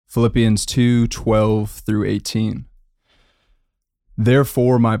Philippians 2:12-18.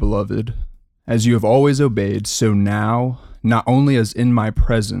 Therefore, my beloved, as you have always obeyed, so now, not only as in my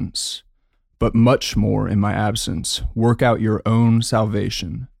presence, but much more in my absence, work out your own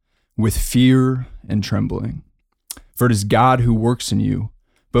salvation with fear and trembling. For it is God who works in you,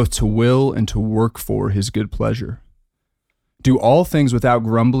 both to will and to work for his good pleasure. Do all things without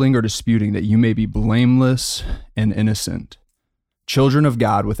grumbling or disputing, that you may be blameless and innocent, children of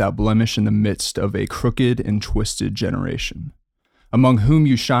God without blemish in the midst of a crooked and twisted generation, among whom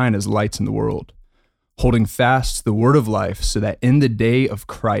you shine as lights in the world, holding fast the word of life, so that in the day of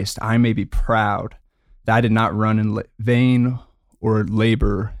Christ I may be proud that I did not run in vain or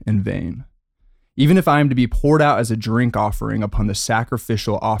labor in vain. Even if I am to be poured out as a drink offering upon the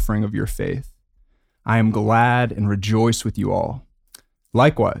sacrificial offering of your faith, I am glad and rejoice with you all.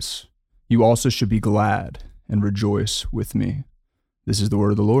 Likewise, you also should be glad and rejoice with me. This is the word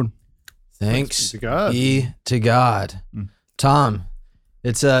of the Lord. Thanks be to God. Tom,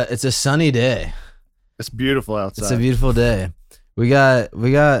 it's a sunny day. It's beautiful outside. It's a beautiful day. We got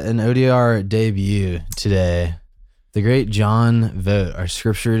an ODR debut today. The great John Vogt, our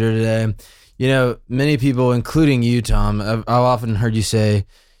scripture reader today. You know, many people, including you, Tom, I've often heard you say,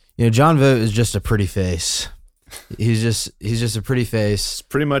 you know, John Vogt is just a pretty face. He's just a pretty face. It's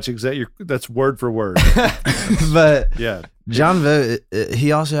pretty much that's word for word. But yeah, John Vogt,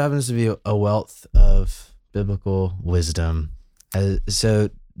 he also happens to be a wealth of biblical wisdom. So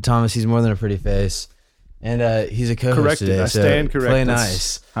Thomas, he's more than a pretty face, and he's a co-host corrected. today. I stand corrected. Play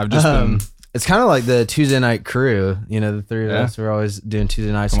nice. I've just been... It's kind of like the Tuesday night crew. You know, the three of us were always doing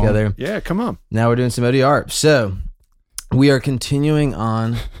Tuesday nights together. Yeah, come on. Now we're doing some ODR. So we are continuing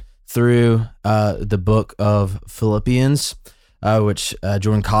on through the book of Philippians, which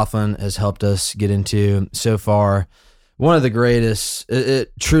Jordan Coughlin has helped us get into so far. One of the greatest,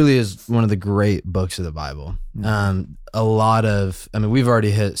 it truly is one of the great books of the Bible. We've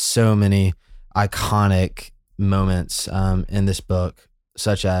already hit so many iconic moments in this book,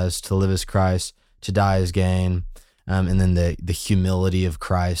 such as to live as Christ, to die as gain, and then the humility of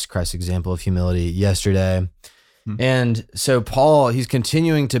Christ's example of humility yesterday. And so Paul, he's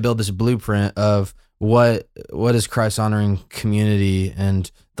continuing to build this blueprint of what is Christ honoring community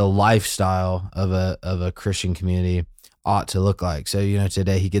and the lifestyle of a Christian community ought to look like. So, you know,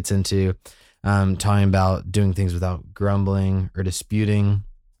 today he gets into talking about doing things without grumbling or disputing,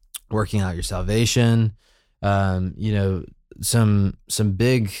 working out your salvation, you know, some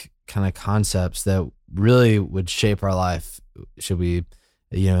big kind of concepts that really would shape our life should we,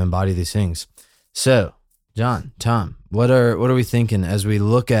 you know, embody these things. So, John, Tom, what are we thinking as we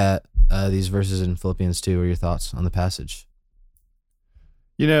look at these verses in Philippians 2? What are your thoughts on the passage?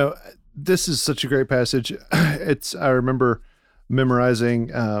 You know, this is such a great passage. I remember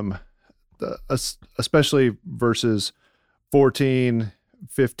memorizing, especially verses 14,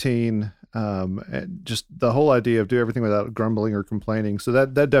 15, and just the whole idea of do everything without grumbling or complaining. So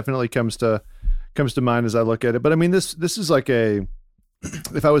that definitely comes to mind as I look at it. But I mean, this is like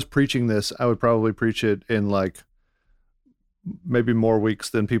if I was preaching this, I would probably preach it in like maybe more weeks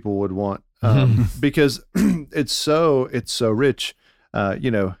than people would want, because it's so rich.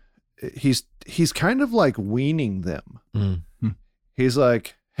 You know, he's kind of like weaning them. He's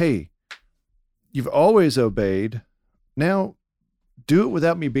like, hey, you've always obeyed. Now do it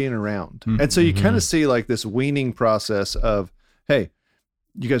without me being around. And so you kind of see like this weaning process of, hey,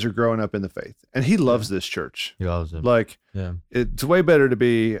 you guys are growing up in the faith. And he loves this church. He loves it. Like, it's way better to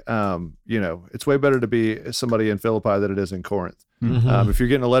be, it's way better to be somebody in Philippi than it is in Corinth. If you're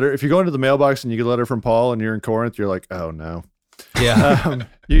getting a letter, if you go into the mailbox and you get a letter from Paul and you're in Corinth, you're like, oh no. Yeah.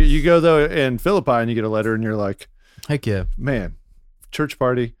 You go though in Philippi and you get a letter and you're like, heck yeah, man, church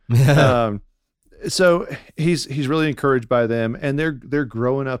party. So he's really encouraged by them, and they're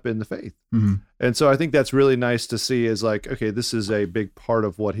growing up in the faith. And so I think that's really nice to see, is like, okay, this is a big part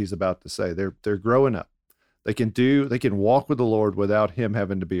of what he's about to say. They're growing up. They can walk with the Lord without him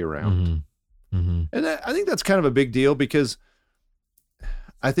having to be around. And I think that's kind of a big deal, because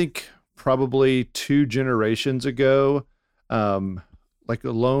I think probably 2 generations ago, like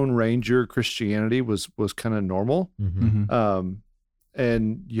the Lone Ranger Christianity was kind of normal.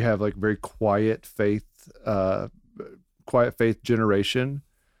 And you have like very quiet faith generation.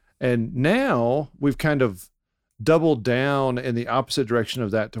 And now we've kind of doubled down in the opposite direction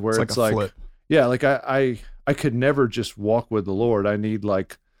of that, to where it's like flip. Yeah, like I could never just walk with the Lord. I need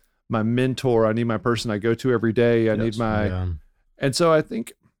like my mentor. I need my person I go to every day. I need my, and so I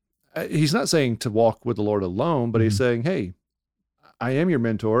think he's not saying to walk with the Lord alone, but he's saying, hey, I am your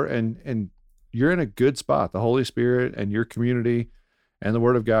mentor, and you're in a good spot. The Holy Spirit and your community and the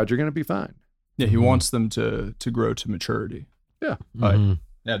word of God, you're going to be fine. Yeah, he wants them to grow to maturity. Yeah. But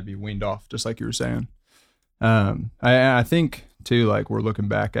they had to be weaned off, just like you were saying. I think too, like we're looking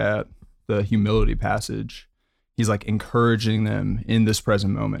back at the humility passage. He's like encouraging them in this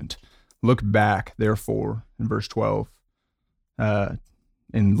present moment. Look back, therefore, in verse 12,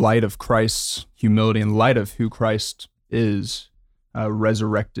 in light of Christ's humility, in light of who Christ is,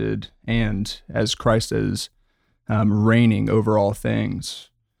 resurrected, and as Christ is reigning over all things,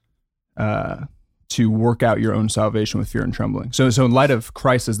 to work out your own salvation with fear and trembling. So in light of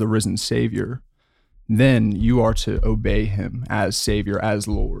Christ as the risen Savior, then you are to obey him as Savior, as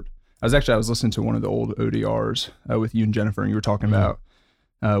Lord. I was listening to one of the old ODRs with you and Jennifer, and you were talking about,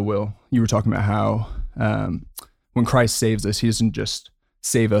 Will, you were talking about how when Christ saves us, he doesn't just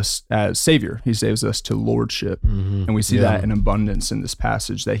save us as Savior, he saves us to Lordship. And we see that in abundance in this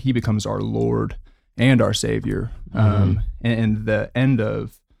passage, that he becomes our Lord and our Savior. And the end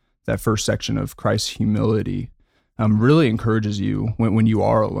of that first section of Christ's humility really encourages you when you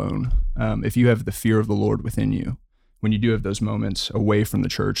are alone. If you have the fear of the Lord within you, when you do have those moments away from the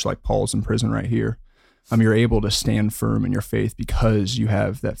church, like Paul's in prison right here, you're able to stand firm in your faith because you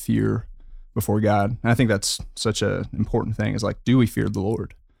have that fear before God. And I think that's such an important thing, is like, do we fear the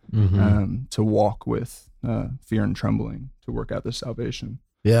Lord? To walk with fear and trembling to work out this salvation.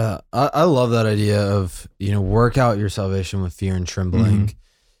 Yeah, I love that idea of, work out your salvation with fear and trembling.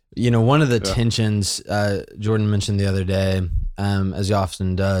 One of the tensions Jordan mentioned the other day, as he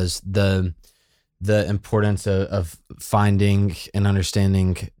often does, the importance of finding and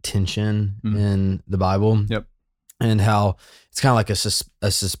understanding tension in the Bible. Yep. And how it's kind of like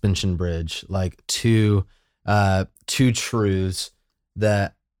a suspension bridge, like two truths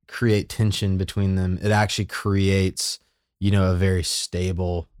that create tension between them. It actually creates, a very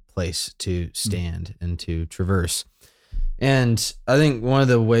stable place to stand and to traverse. And I think one of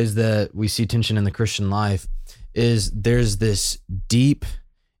the ways that we see tension in the Christian life is there's this deep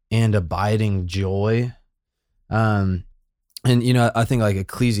and abiding joy. And, I think like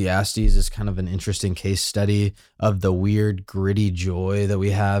Ecclesiastes is kind of an interesting case study of the weird, gritty joy that we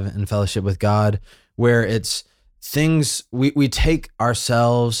have in fellowship with God, where it's things we take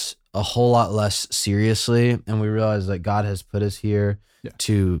ourselves a whole lot less seriously. And we realize that God has put us here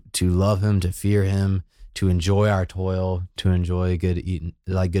to love him, to fear him, to enjoy our toil, to enjoy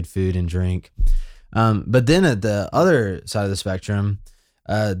good food and drink. But then at the other side of the spectrum,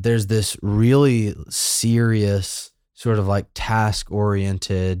 there's this really serious sort of like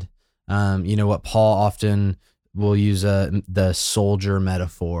task-oriented, what Paul often will use the soldier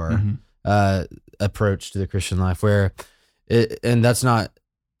metaphor approach to the Christian life, where and that's not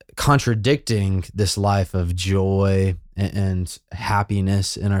contradicting this life of joy and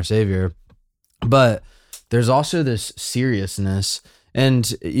happiness in our Savior, but there's also this seriousness.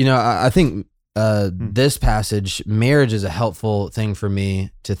 And, I think this passage, marriage is a helpful thing for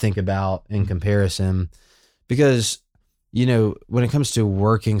me to think about in comparison, because, when it comes to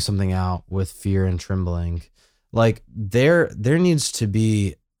working something out with fear and trembling, like there needs to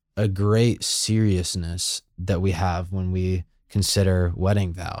be a great seriousness that we have when we consider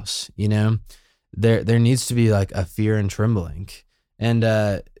wedding vows. There needs to be like a fear and trembling. And,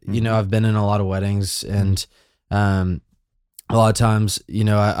 I've been in a lot of weddings, and a lot of times,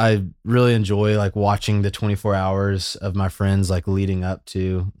 I really enjoy like watching the 24 hours of my friends like leading up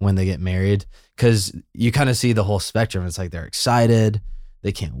to when they get married, because you kind of see the whole spectrum. It's like they're excited,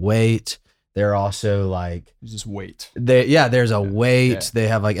 they can't wait. They're also like, just wait. There's a weight. Yeah. They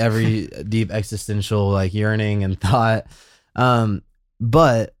have like every deep existential like yearning and thought.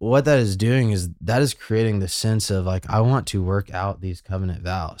 But what that is doing is that is creating the sense of like, I want to work out these covenant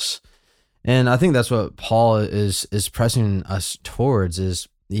vows. And I think that's what Paul is pressing us towards is,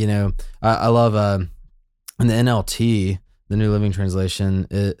 I love in the NLT, the New Living Translation,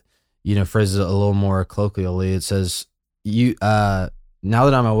 it, phrases it a little more colloquially. It says, now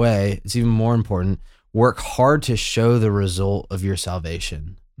that I'm away, it's even more important, work hard to show the result of your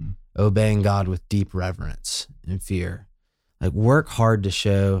salvation, obeying God with deep reverence and fear. Like, work hard to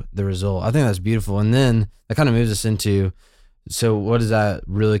show the result. I think that's beautiful. And then that kind of moves us into, so what does that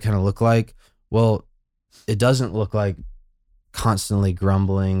really kind of look like? Well, it doesn't look like constantly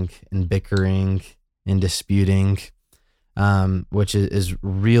grumbling and bickering and disputing, which is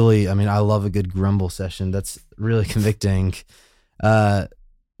really, I love a good grumble session. That's really convicting.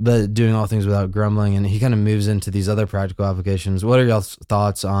 But doing all things without grumbling. And he kind of moves into these other practical applications. What are y'all's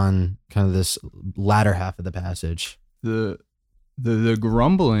thoughts on kind of this latter half of the passage? The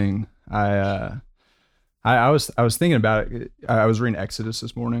grumbling, I was thinking about it. I was reading Exodus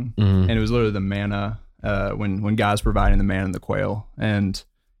this morning, and it was literally the manna when God's providing the man and the quail. And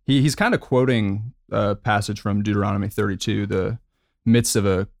he's kind of quoting a passage from Deuteronomy 32, the midst of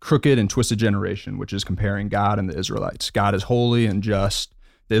a crooked and twisted generation, which is comparing God and the Israelites. God is holy and just.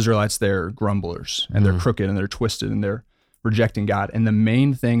 The Israelites, they're grumblers, and they're crooked, and they're twisted, and they're rejecting God. And the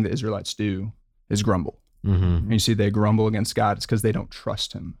main thing the Israelites do is grumble. And you see they grumble against God. It's because they don't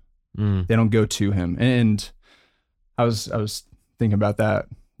trust him. They don't go to him. And I was thinking about that,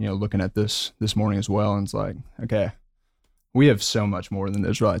 looking at this morning as well. And it's like, okay, we have so much more than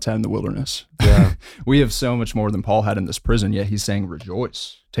the Israelites had in the wilderness. Yeah. We have so much more than Paul had in this prison, yet he's saying,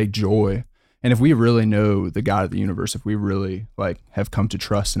 rejoice, take joy. And if we really know the God of the universe, if we really have come to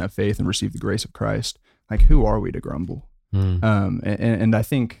trust and have faith and receive the grace of Christ, who are we to grumble? And I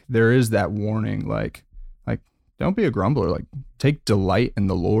think there is that warning, don't be a grumbler. Take delight in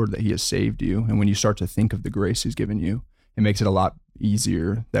the Lord that he has saved you. And when you start to think of the grace he's given you, it makes it a lot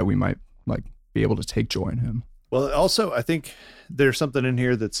easier that we might be able to take joy in him. Well, also, I think there's something in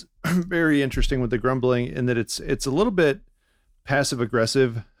here that's very interesting with the grumbling, in that it's a little bit passive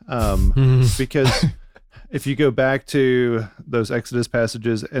aggressive, because if you go back to those Exodus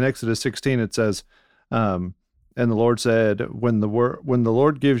passages, in Exodus 16, it says, and the Lord said, when the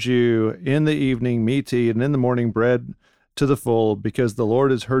Lord gives you in the evening meat to eat, and in the morning bread to the full, because the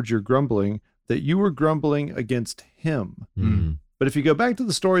Lord has heard your grumbling, that you were grumbling against him. But if you go back to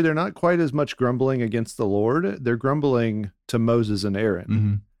the story, they're not quite as much grumbling against the Lord. They're grumbling to Moses and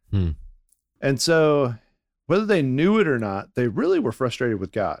Aaron. And so whether they knew it or not, they really were frustrated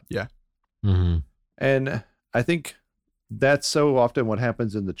with God. Yeah. And I think that's so often what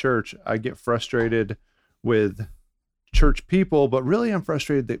happens in the church. I get frustrated with church people, but really I'm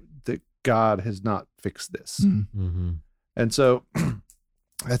frustrated that God has not fixed this. And so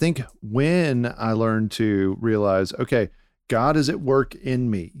I think when I learn to realize, okay, God is at work in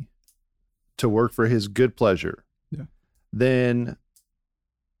me to work for his good pleasure, then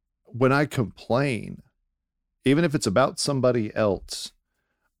when I complain, even if it's about somebody else,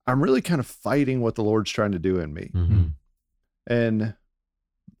 I'm really kind of fighting what the Lord's trying to do in me. And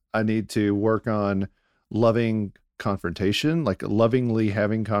I need to work on loving confrontation, lovingly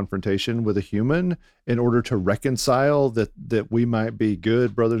having confrontation with a human in order to reconcile that we might be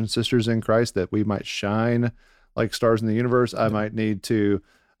good brothers and sisters in Christ, that we might shine like stars in the universe. I might need to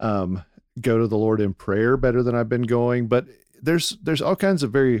go to the Lord in prayer better than I've been going. But there's all kinds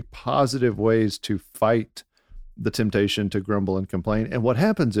of very positive ways to fight the temptation to grumble and complain. And what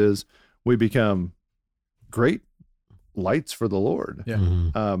happens is we become great lights for the Lord.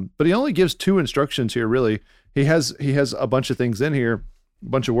 But he only gives 2 instructions here, really. He has a bunch of things in here, a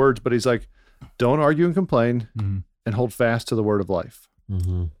bunch of words, but he's like, don't argue and complain, and hold fast to the word of life.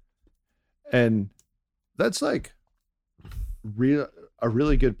 And that's a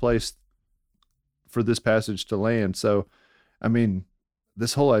really good place for this passage to land. So, I mean,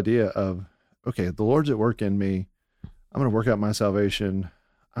 this whole idea of, okay, the Lord's at work in me. I'm going to work out my salvation.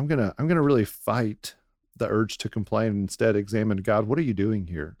 I'm going to really fight the urge to complain and instead examine, God, what are you doing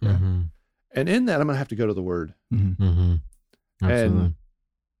here? And in that, I'm going to have to go to the word. Absolutely.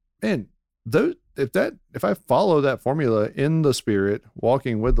 And if I follow that formula in the Spirit,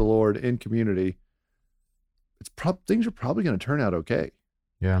 walking with the Lord in community, things are probably going to turn out okay.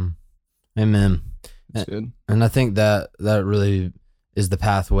 Yeah. Amen. That's good. And I think that really is the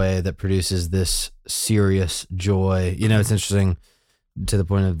pathway that produces this serious joy. It's interesting, to the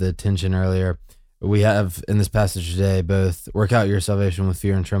point of the tension earlier. We have in this passage today both work out your salvation with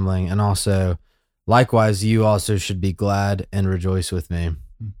fear and trembling, and also likewise you also should be glad and rejoice with me.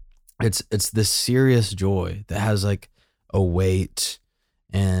 It's this serious joy that has a weight,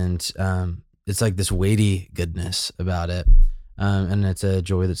 and it's this weighty goodness about it, and it's a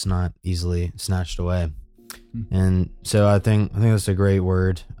joy that's not easily snatched away. And so I think that's a great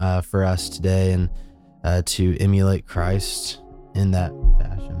word for us today, and to emulate Christ in that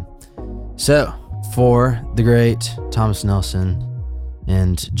fashion. So, for the great Thomas Nelson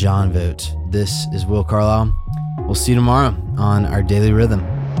and John Vogt, this is Will Carlisle. We'll see you tomorrow on Our Daily Rhythm.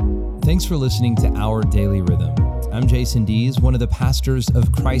 Thanks for listening to Our Daily Rhythm. I'm Jason Dees, one of the pastors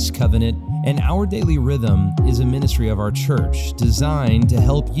of Christ Covenant, and Our Daily Rhythm is a ministry of our church designed to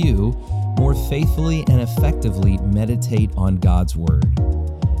help you more faithfully and effectively meditate on God's Word.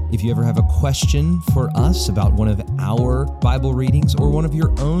 If you ever have a question for us about one of our Bible readings or one of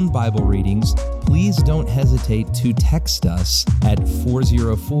your own Bible readings, please don't hesitate to text us at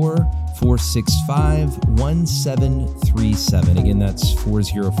 404-465-1737. Again, that's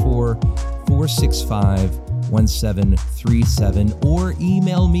 404-465-1737, or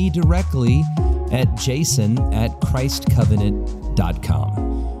email me directly at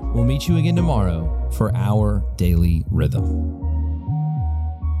jason@christcovenant.com. We'll meet you again tomorrow for Our Daily Rhythm.